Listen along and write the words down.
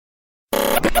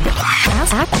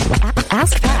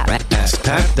Ask Pat.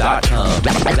 AskPat.com.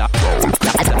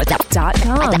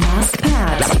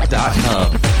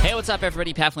 AskPat.com. Hey, what's up,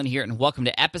 everybody? Pat Flynn here, and welcome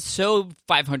to episode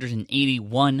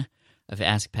 581 of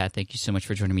Ask Pat. Thank you so much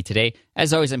for joining me today.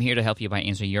 As always, I'm here to help you by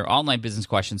answering your online business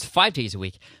questions 5 days a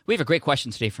week. We have a great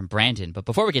question today from Brandon, but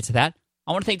before we get to that,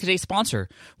 I want to thank today's sponsor,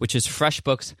 which is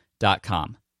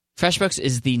FreshBooks.com. FreshBooks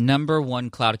is the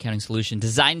 #1 cloud accounting solution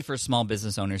designed for small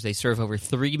business owners. They serve over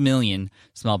 3 million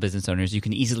small business owners. You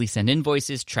can easily send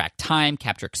invoices, track time,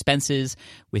 capture expenses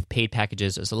with paid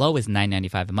packages as low as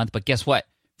 $9.95 a month. But guess what?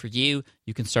 For you,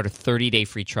 you can start a 30-day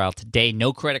free trial today.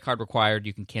 No credit card required.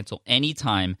 You can cancel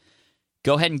anytime.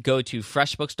 Go ahead and go to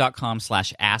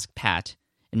freshbooks.com/askpat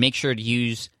and make sure to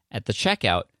use at the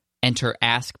checkout, enter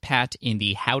Ask Pat in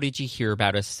the How Did You Hear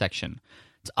About Us section.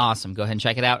 It's awesome. Go ahead and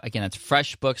check it out. Again, that's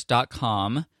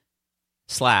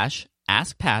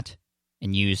freshbooks.com/askpat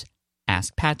and use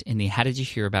Ask Pat in the How Did You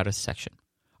Hear About Us section.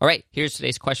 All right, here's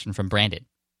today's question from Brandon.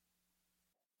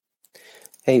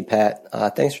 Hey, Pat.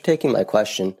 Thanks for taking my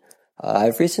question.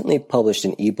 I've recently published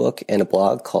an ebook and a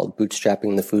blog called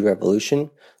Bootstrapping the Food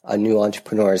Revolution, a new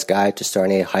entrepreneur's guide to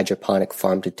starting a hydroponic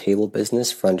farm-to-table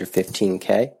business for under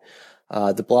 $15K.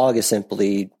 The blog is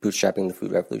simply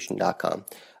bootstrappingthefoodrevolution.com.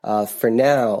 For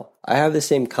now, I have the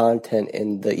same content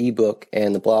in the ebook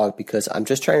and the blog because I'm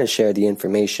just trying to share the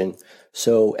information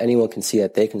so anyone can see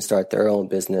that they can start their own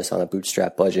business on a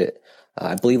bootstrap budget.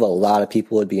 I believe a lot of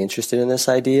people would be interested in this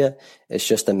idea. It's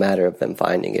just a matter of them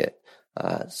finding it.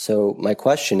 So my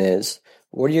question is,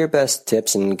 what are your best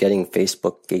tips in getting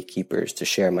Facebook gatekeepers to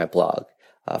share my blog?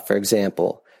 For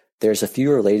example, there's a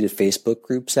few related Facebook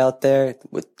groups out there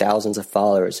with thousands of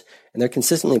followers, and they're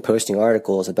consistently posting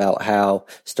articles about how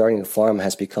starting a farm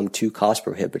has become too cost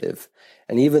prohibitive.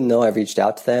 And even though I've reached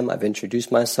out to them, I've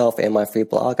introduced myself and my free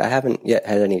blog, I haven't yet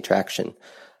had any traction.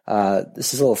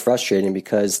 This is a little frustrating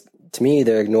because to me,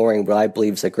 they're ignoring what I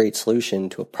believe is a great solution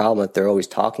to a problem that they're always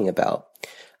talking about.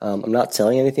 I'm not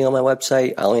selling anything on my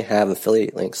website. I only have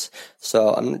affiliate links.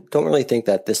 So I don't really think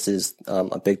that this is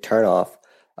a big turnoff.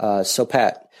 So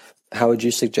Pat, how would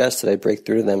you suggest that I break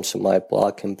through to them so my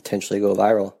blog can potentially go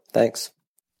viral? Thanks.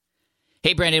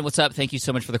 Hey, Brandon, what's up? Thank you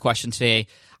so much for the question today.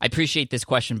 I appreciate this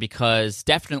question because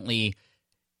definitely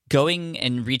going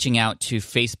and reaching out to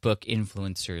Facebook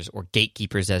influencers or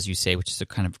gatekeepers, as you say, which is a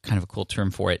kind of a cool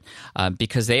term for it,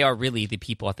 because they are really the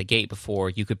people at the gate before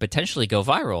you could potentially go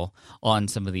viral on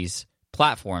some of these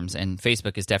platforms. And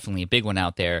Facebook is definitely a big one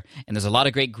out there. And there's a lot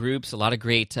of great groups, a lot of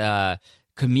great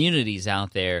communities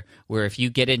out there where if you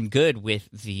get in good with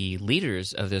the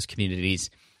leaders of those communities,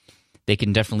 they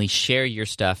can definitely share your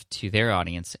stuff to their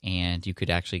audience, and you could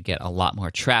actually get a lot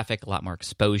more traffic, a lot more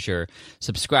exposure,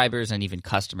 subscribers, and even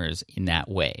customers in that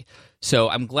way. So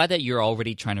I'm glad that you're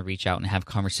already trying to reach out and have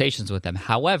conversations with them.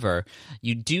 However,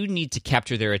 you do need to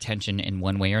capture their attention in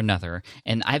one way or another,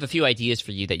 and I have a few ideas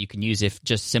for you that you can use if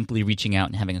just simply reaching out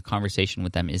and having a conversation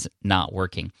with them is not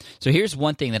working. So here's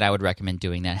one thing that I would recommend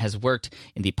doing that has worked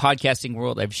in the podcasting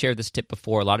world. I've shared this tip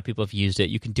before. A lot of people have used it.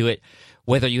 You can do it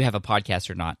whether you have a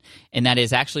podcast or not, and that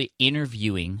is actually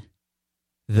interviewing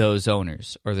those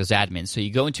owners or those admins. So you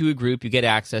go into a group, you get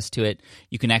access to it,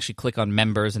 you can actually click on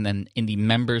members, and then in the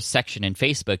members section in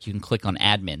Facebook, you can click on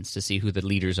admins to see who the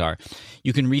leaders are.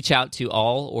 You can reach out to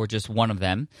all or just one of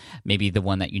them, maybe the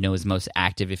one that you know is most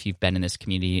active if you've been in this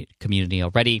community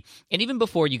already. And even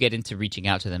before you get into reaching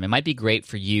out to them, it might be great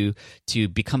for you to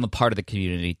become a part of the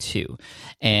community too.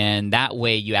 And that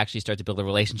way you actually start to build a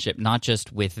relationship, not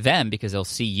just with them because they'll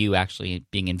see you actually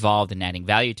being involved and adding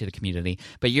value to the community,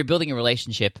 but you're building a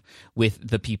relationship with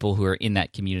the people who are in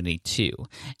that community too.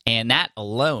 And that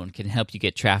alone can help you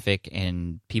get traffic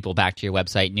and people back to your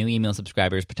website, new email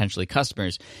subscribers, potentially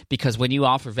customers, because when you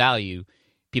offer value,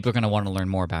 people are going to want to learn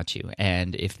more about you.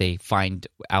 And if they find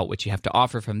out what you have to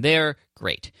offer from there,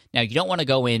 great. Now, you don't want to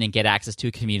go in and get access to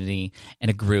a community and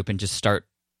a group and just start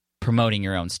promoting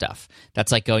your own stuff.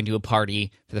 That's like going to a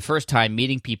party for the first time,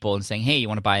 meeting people and saying, hey, you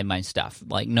want to buy my stuff?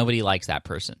 Like, nobody likes that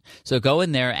person. So go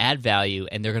in there, add value,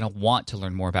 and they're going to want to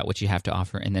learn more about what you have to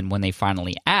offer. And then when they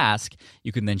finally ask,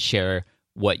 you can then share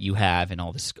what you have and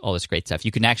all this great stuff.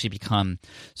 You can actually become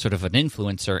sort of an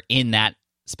influencer in that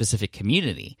specific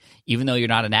community, even though you're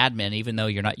not an admin, even though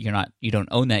you don't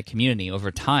own that community.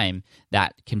 Over time,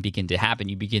 that can begin to happen.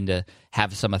 You begin to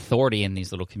have some authority in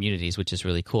these little communities, which is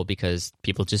really cool because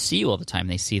people just see you all the time.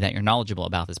 They see that you're knowledgeable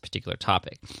about this particular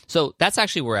topic. So that's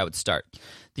actually where I would start.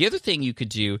 The other thing you could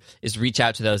do is reach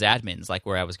out to those admins, like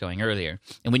where I was going earlier.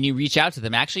 And when you reach out to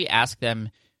them, actually ask them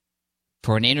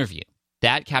for an interview.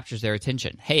 That captures their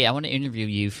attention. Hey, I want to interview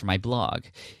you for my blog.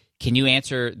 Can you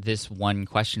answer this one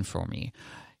question for me?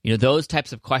 Those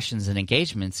types of questions and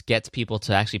engagements gets people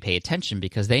to actually pay attention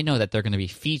because they know that they're going to be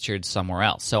featured somewhere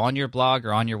else. So on your blog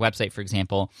or on your website, for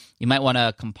example, you might want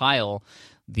to compile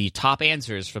the top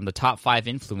answers from the top 5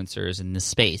 influencers in this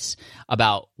space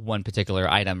about one particular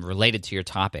item related to your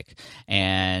topic.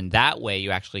 And that way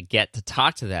you actually get to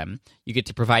talk to them. You get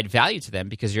to provide value to them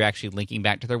because you're actually linking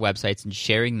back to their websites and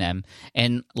sharing them.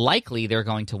 And likely they're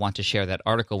going to want to share that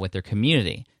article with their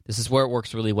community. This is where it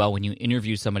works really well when you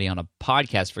interview somebody on a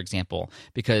podcast, for example,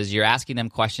 because you're asking them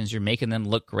questions, you're making them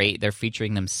look great, they're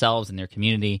featuring themselves and their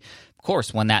community. Of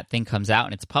course, when that thing comes out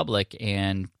and it's public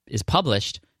and is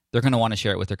published, they're going to want to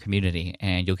share it with their community,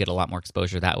 and you'll get a lot more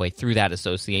exposure that way through that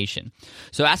association.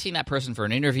 So asking that person for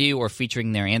an interview or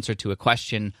featuring their answer to a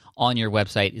question on your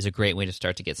website is a great way to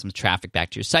start to get some traffic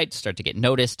back to your site, start to get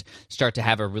noticed, start to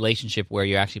have a relationship where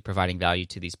you're actually providing value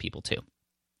to these people too.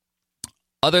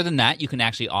 Other than that, you can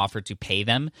actually offer to pay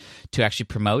them to actually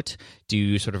promote,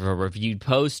 do sort of a reviewed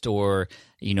post, or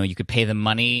you could pay them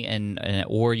money,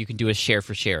 or you can do a share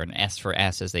for share, an S for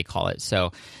S as they call it.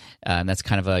 So that's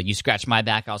kind of a you scratch my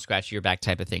back, I'll scratch your back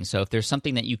type of thing. So if there's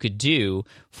something that you could do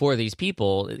for these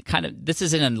people, this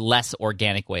is in a less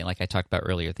organic way, like I talked about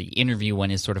earlier. The interview one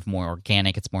is sort of more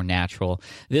organic, it's more natural.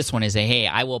 This one is hey,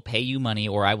 I will pay you money,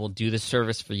 or I will do this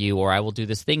service for you, or I will do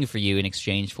this thing for you in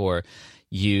exchange for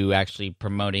you actually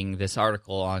promoting this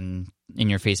article in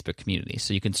your Facebook community.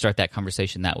 So you can start that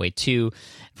conversation that way too.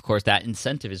 Of course, that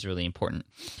incentive is really important.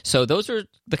 So those are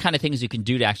the kind of things you can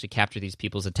do to actually capture these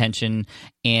people's attention,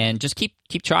 and just keep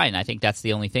trying. I think that's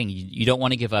the only thing. You don't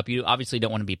want to give up. You obviously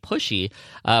don't want to be pushy,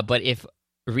 but if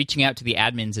reaching out to the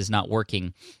admins is not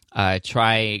working,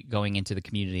 try going into the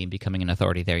community and becoming an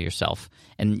authority there yourself.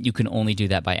 And you can only do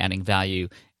that by adding value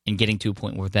and getting to a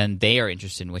point where then they are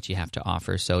interested in what you have to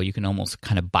offer. So you can almost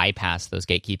kind of bypass those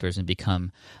gatekeepers and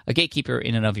become a gatekeeper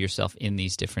in and of yourself in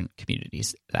these different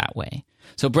communities that way.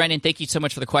 So Brandon, thank you so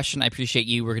much for the question. I appreciate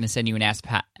you. We're going to send you an Ask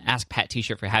Pat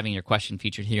t-shirt for having your question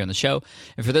featured here on the show.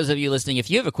 And for those of you listening,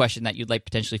 if you have a question that you'd like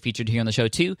potentially featured here on the show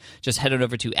too, just head on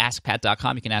over to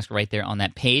askpat.com. You can ask right there on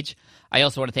that page. I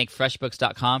also want to thank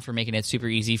FreshBooks.com for making it super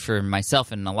easy for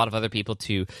myself and a lot of other people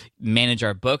to manage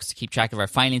our books, to keep track of our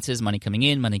finances, money coming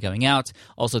in, money going out,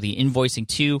 also the invoicing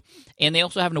too. And they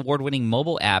also have an award-winning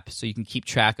mobile app so you can keep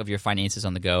track of your finances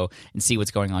on the go and see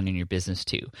what's going on in your business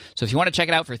too. So if you want to check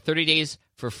it out for 30 days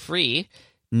for free,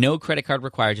 no credit card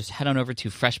required, just head on over to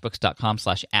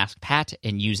freshbooks.com/askpat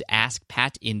and use Ask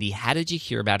Pat in the How Did You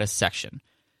Hear About Us section.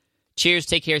 Cheers,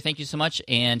 take care, thank you so much,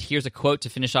 and here's a quote to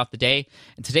finish off the day.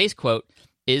 And today's quote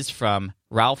is from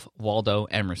Ralph Waldo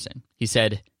Emerson. He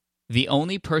said, "The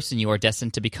only person you are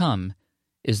destined to become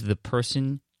is the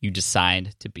person you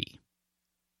decide to be."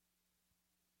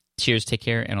 Cheers, take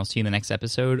care, and I'll see you in the next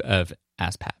episode of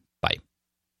Ask Pat. Bye.